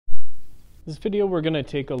This video we're going to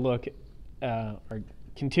take a look or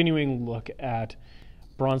continuing look at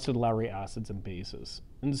Bronsted-Lowry acids and bases.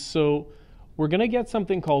 And so we're going to get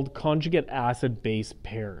something called conjugate acid-base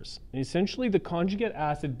pairs. And essentially the conjugate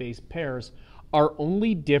acid-base pairs are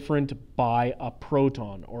only different by a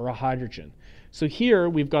proton or a hydrogen. So here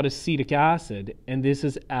we've got acetic acid and this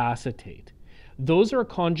is acetate. Those are a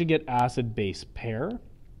conjugate acid-base pair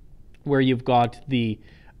where you've got the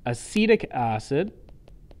acetic acid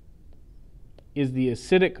is the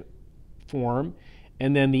acidic form,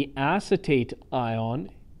 and then the acetate ion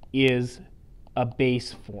is a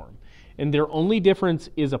base form. And their only difference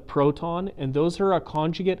is a proton, and those are a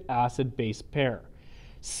conjugate acid-base pair.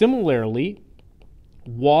 Similarly,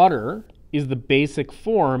 water is the basic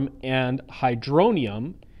form, and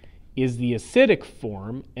hydronium is the acidic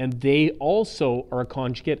form, and they also are a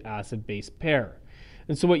conjugate acid-base pair.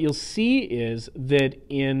 And so what you'll see is that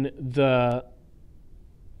in the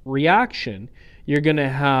reaction, you're going to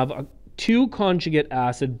have two conjugate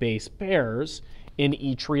acid-base pairs in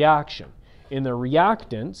each reaction. In the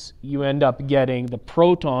reactants, you end up getting the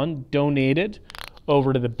proton donated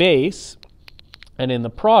over to the base, and in the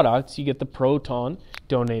products, you get the proton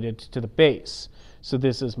donated to the base. So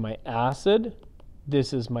this is my acid,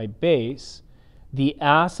 this is my base. The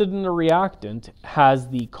acid in the reactant has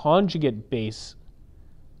the conjugate base,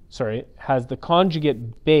 has the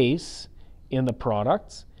conjugate base in the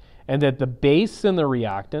products, and that the base in the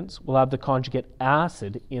reactants will have the conjugate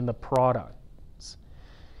acid in the products.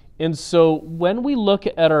 And so when we look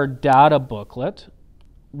at our data booklet,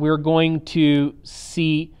 we're going to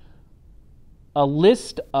see a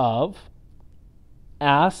list of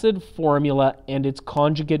acid formula and its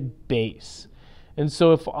conjugate base. And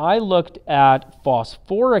so if I looked at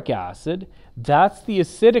phosphoric acid, that's the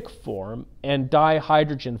acidic form, and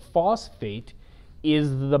dihydrogen phosphate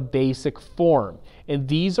is the basic form. And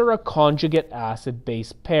these are a conjugate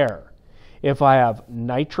acid-base pair. If I have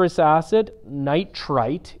nitrous acid,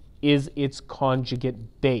 nitrite is its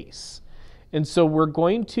conjugate base. And so we're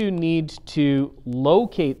going to need to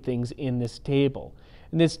locate things in this table.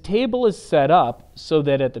 And this table is set up so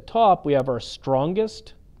that at the top we have our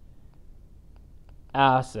strongest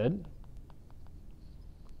acid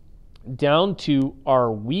down to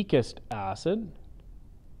our weakest acid.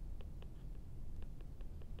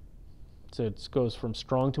 So it goes from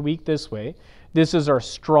strong to weak this way. This is our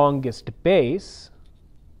strongest base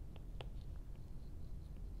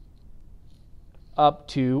up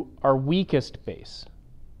to our weakest base.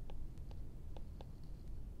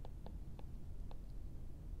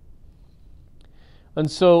 And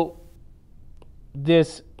so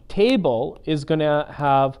this table is going to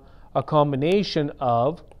have a combination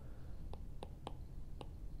of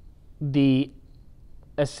the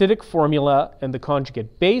acidic formula and the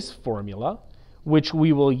conjugate base formula, which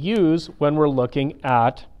we will use when we're looking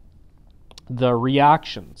at the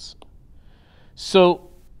reactions.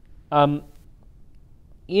 So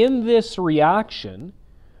in this reaction,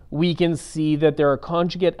 we can see that there are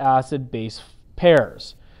conjugate acid-base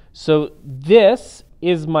pairs. So this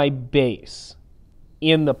is my base.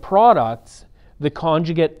 In the products, the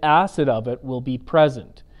conjugate acid of it will be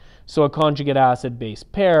present. So a conjugate acid-base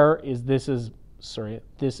pair is this is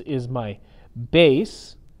my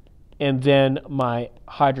base, and then my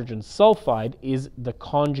hydrogen sulfide is the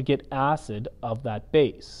conjugate acid of that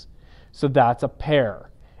base. So that's a pair.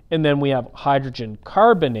 And then we have hydrogen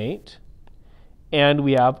carbonate, and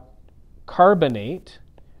we have carbonate.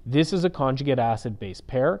 This is a conjugate acid-base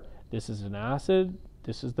pair. This is an acid,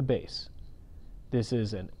 this is the base. This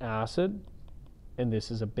is an acid, and this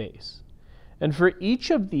is a base. And for each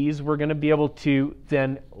of these, we're going to be able to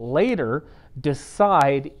then later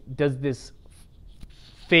decide, does this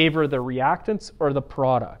favor the reactants or the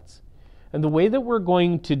products? And the way that we're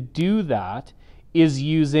going to do that is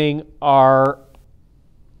using our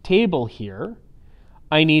table here.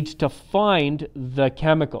 I need to find the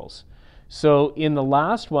chemicals. So in the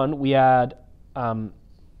last one, we had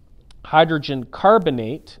hydrogen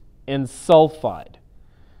carbonate and sulfide.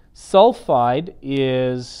 Sulfide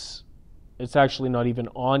is, it's actually not even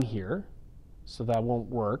on here, so that won't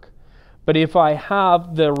work. But if I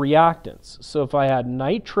have the reactants, so if I had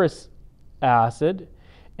nitrous acid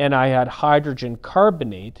and I had hydrogen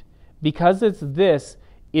carbonate, because it's this,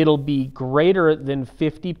 it'll be greater than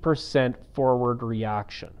 50% forward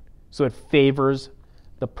reaction. So it favors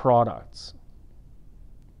the products.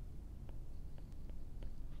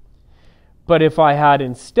 But if I had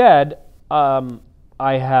instead, I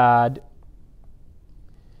had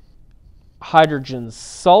hydrogen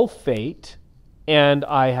sulfate and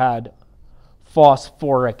I had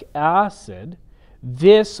phosphoric acid,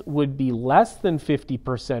 This would be less than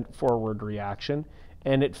 50% forward reaction,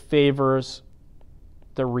 and it favors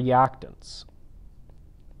the reactants.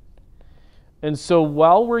 And so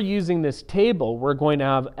while we're using this table, we're going to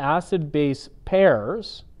have acid-base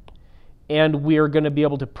pairs, and we are going to be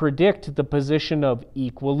able to predict the position of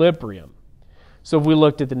equilibrium. So if we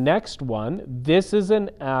looked at the next one, this is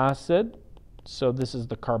an acid. So this is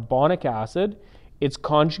the carbonic acid. Its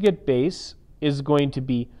conjugate base is going to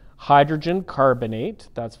be hydrogen carbonate.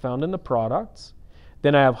 That's found in the products.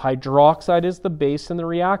 Then I have hydroxide as the base in the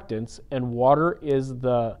reactants, and water is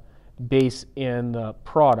the base in the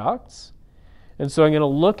products. And so I'm going to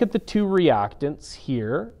look at the two reactants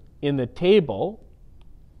here in the table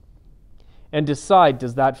and decide,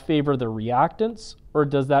 does that favor the reactants or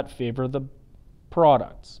does that favor the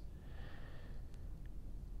products?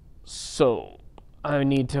 So I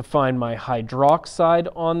need to find my hydroxide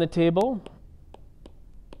on the table.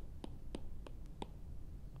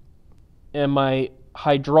 And my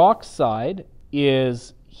hydroxide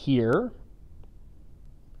is here.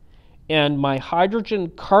 And my hydrogen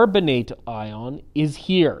carbonate ion is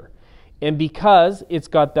here. And because it's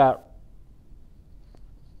got that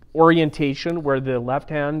orientation where the left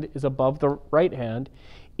hand is above the right hand,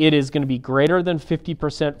 it is going to be greater than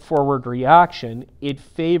 50% forward reaction. It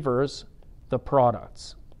favors the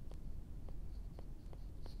products.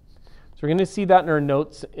 So we're going to see that in our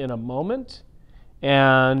notes in a moment.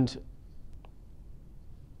 And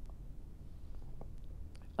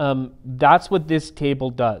that's what this table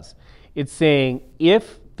does. It's saying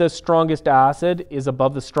if the strongest acid is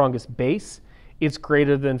above the strongest base, it's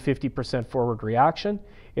greater than 50% forward reaction.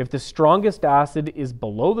 If the strongest acid is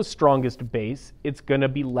below the strongest base, it's going to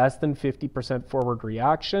be less than 50% forward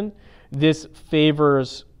reaction. This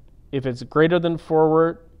favors, if it's greater than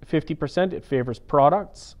forward 50%, it favors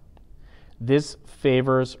products. This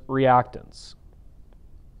favors reactants.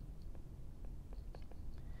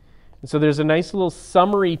 And so there's a nice little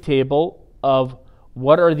summary table of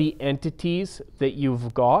what are the entities that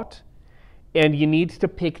you've got. And you need to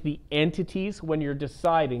pick the entities when you're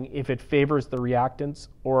deciding if it favors the reactants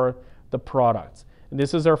or the products. And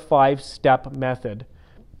this is our 5-step method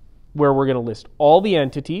where we're going to list all the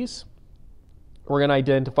entities. We're going to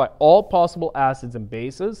identify all possible acids and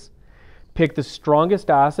bases, pick the strongest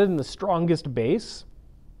acid and the strongest base,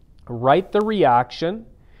 write the reaction,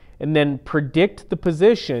 and then predict the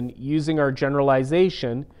position using our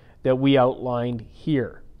generalization that we outlined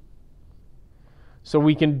here. So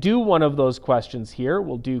we can do one of those questions here.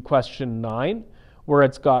 We'll do question 9, where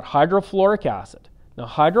it's got hydrofluoric acid. Now,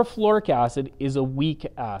 hydrofluoric acid is a weak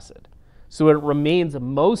acid, so it remains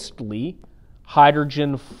mostly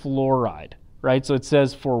hydrogen fluoride, right? So it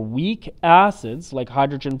says for weak acids, like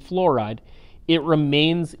hydrogen fluoride, it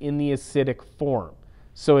remains in the acidic form.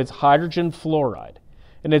 So it's hydrogen fluoride.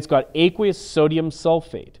 And it's got aqueous sodium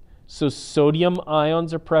sulfate. So sodium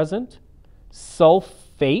ions are present.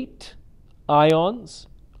 Sulfate ions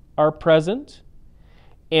are present,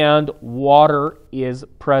 and water is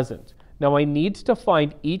present. Now I need to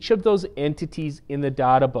find each of those entities in the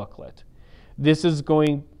data booklet. This is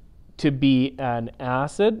going to be an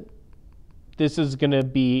acid. This is going to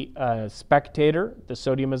be a spectator. The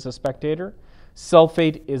sodium is a spectator.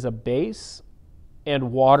 Sulfate is a base,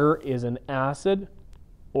 and water is an acid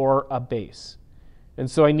or a base. And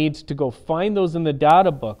so I need to go find those in the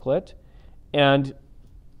data booklet and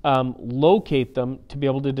locate them to be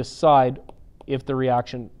able to decide if the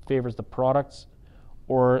reaction favors the products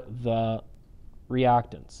or the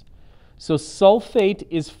reactants. So sulfate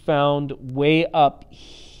is found way up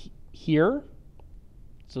here.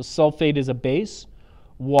 So sulfate is a base,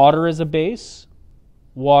 water is a base,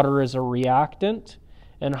 water is a reactant,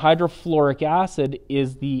 and hydrofluoric acid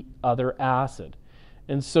is the other acid.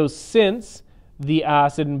 And so since the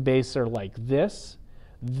acid and base are like this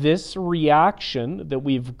reaction that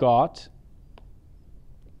we've got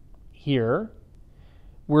here,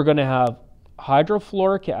 we're going to have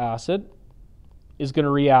hydrofluoric acid is going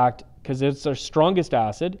to react, because it's our strongest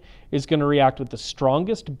acid, is going to react with the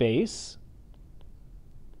strongest base.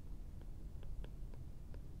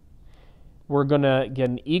 We're going to get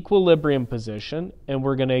an equilibrium position, and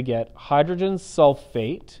we're going to get hydrogen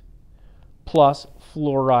sulfate plus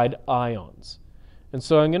fluoride ions. And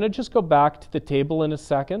so I'm going to just go back to the table in a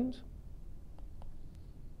second.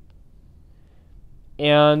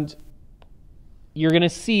 And you're going to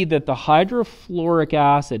see that the hydrofluoric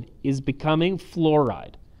acid is becoming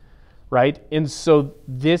fluoride, right? And so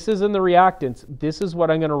this is in the reactants. This is what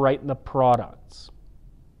I'm going to write in the products.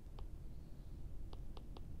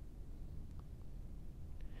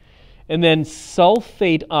 And then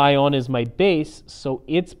sulfate ion is my base, so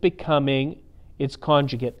it's it's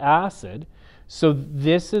conjugate acid. So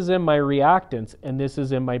this is in my reactants and this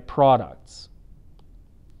is in my products.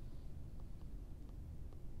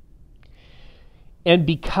 And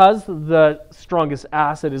because the strongest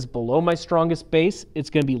acid is below my strongest base, it's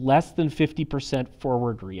going to be less than 50%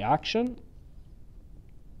 forward reaction.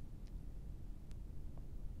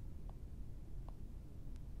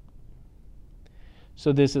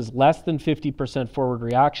 So this is less than 50% forward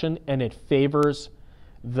reaction, and it favors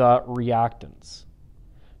the reactants.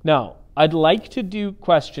 Now, I'd like to do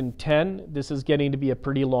question 10. This is getting to be a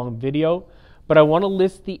pretty long video, but I want to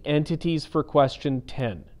list the entities for question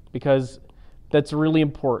 10 because that's really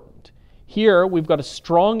important. Here, we've got a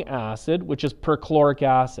strong acid, which is perchloric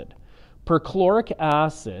acid. Perchloric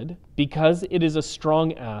acid, because it is a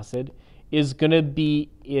strong acid, is going to be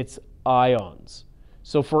its ions.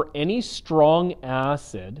 So for any strong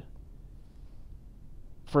acid,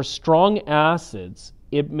 for strong acids,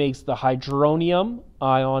 it makes the hydronium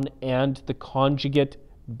ion and the conjugate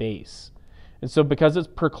base. And so because it's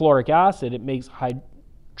perchloric acid, it makes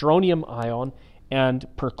hydronium ion and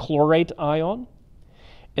perchlorate ion.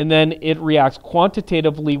 And then it reacts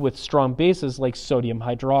quantitatively with strong bases like sodium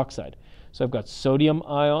hydroxide. So I've got sodium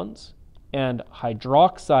ions and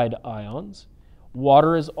hydroxide ions.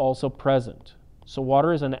 Water is also present. So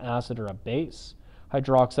water is an acid or a base.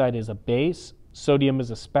 Hydroxide is a base. Sodium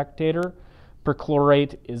is a spectator.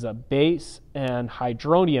 Perchlorate is a base. And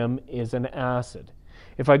hydronium is an acid.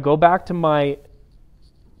 If I go back to my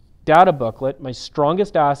data booklet, my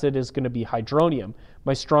strongest acid is going to be hydronium.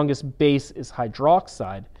 My strongest base is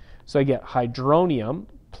hydroxide. So I get hydronium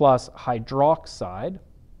plus hydroxide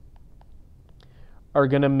are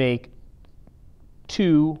going to make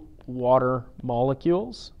 2 water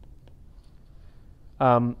molecules.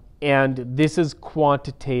 And this is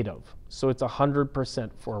quantitative. So it's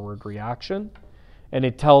 100% forward reaction. And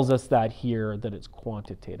it tells us that here that it's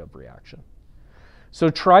quantitative reaction. So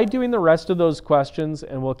try doing the rest of those questions,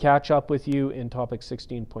 and we'll catch up with you in topic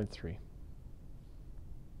 16.3.